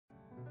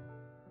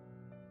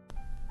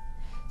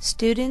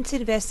Students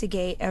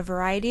investigate a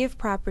variety of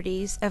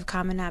properties of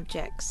common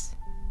objects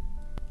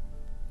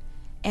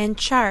and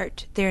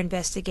chart their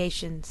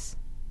investigations.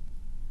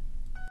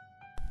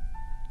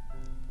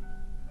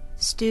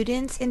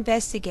 Students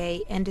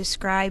investigate and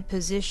describe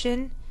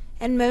position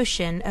and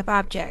motion of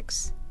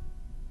objects.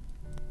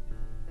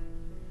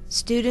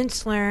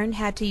 Students learn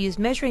how to use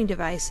measuring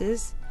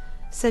devices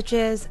such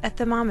as a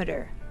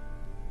thermometer,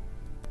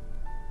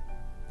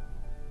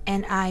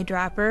 an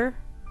eyedropper,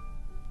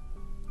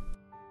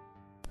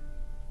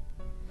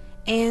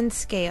 and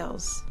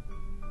scales.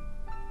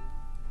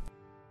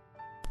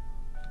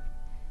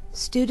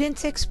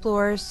 Students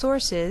explore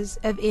sources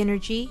of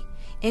energy,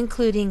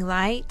 including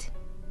light,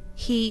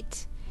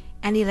 heat,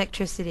 and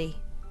electricity.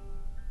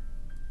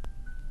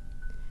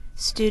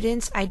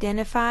 Students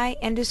identify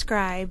and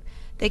describe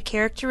the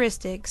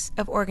characteristics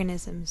of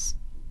organisms.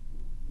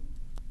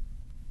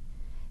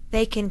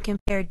 They can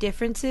compare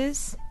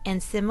differences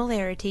and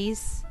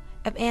similarities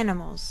of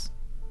animals.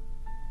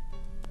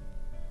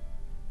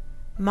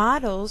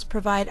 Models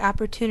provide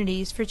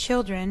opportunities for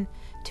children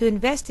to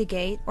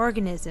investigate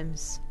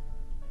organisms.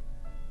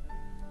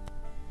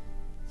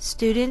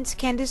 Students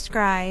can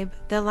describe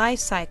the life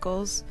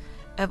cycles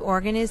of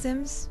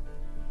organisms,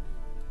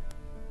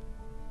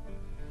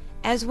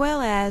 as well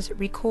as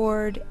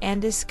record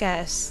and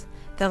discuss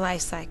the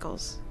life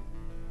cycles.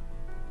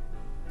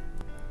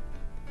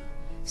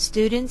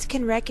 Students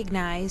can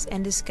recognize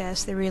and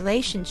discuss the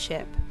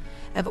relationship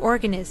of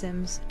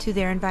organisms to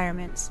their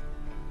environments.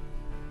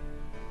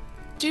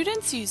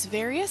 Students use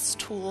various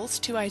tools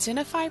to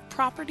identify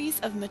properties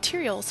of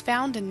materials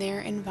found in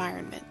their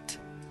environment.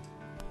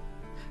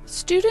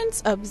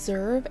 Students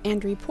observe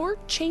and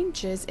report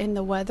changes in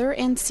the weather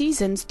and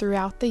seasons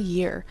throughout the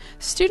year.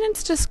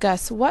 Students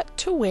discuss what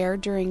to wear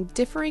during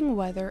differing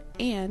weather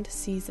and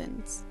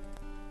seasons.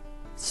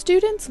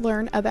 Students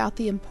learn about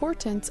the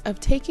importance of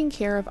taking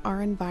care of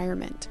our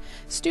environment.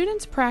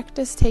 Students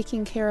practice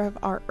taking care of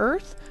our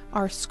earth,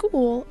 our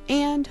school,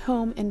 and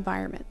home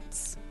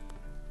environments.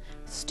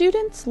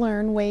 Students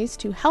learn ways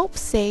to help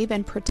save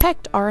and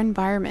protect our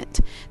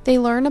environment. They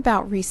learn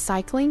about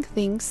recycling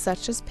things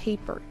such as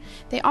paper.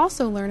 They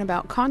also learn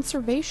about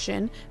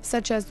conservation,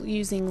 such as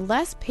using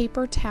less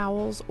paper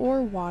towels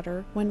or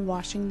water when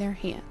washing their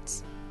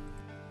hands.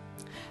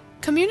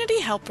 Community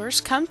helpers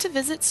come to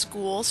visit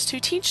schools to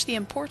teach the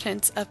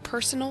importance of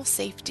personal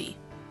safety.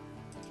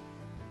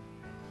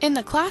 In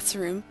the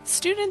classroom,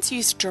 students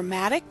use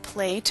dramatic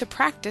play to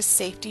practice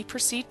safety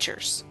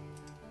procedures.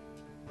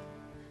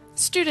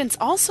 Students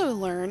also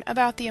learn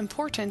about the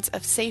importance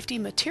of safety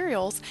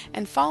materials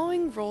and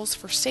following rules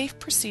for safe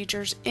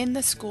procedures in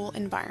the school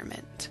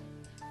environment.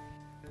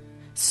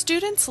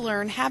 Students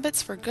learn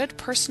habits for good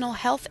personal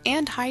health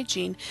and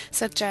hygiene,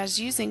 such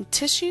as using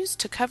tissues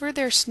to cover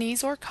their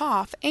sneeze or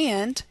cough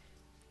and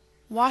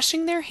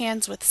washing their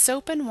hands with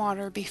soap and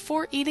water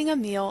before eating a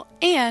meal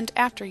and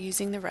after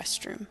using the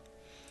restroom.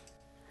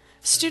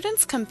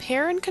 Students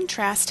compare and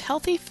contrast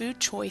healthy food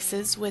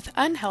choices with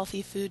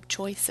unhealthy food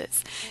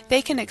choices.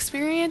 They can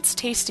experience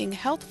tasting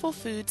healthful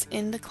foods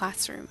in the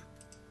classroom.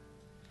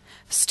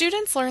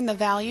 Students learn the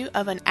value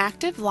of an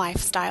active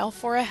lifestyle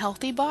for a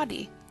healthy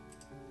body.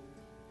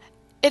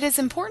 It is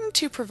important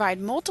to provide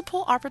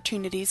multiple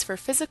opportunities for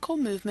physical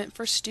movement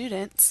for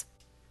students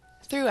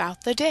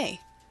throughout the day.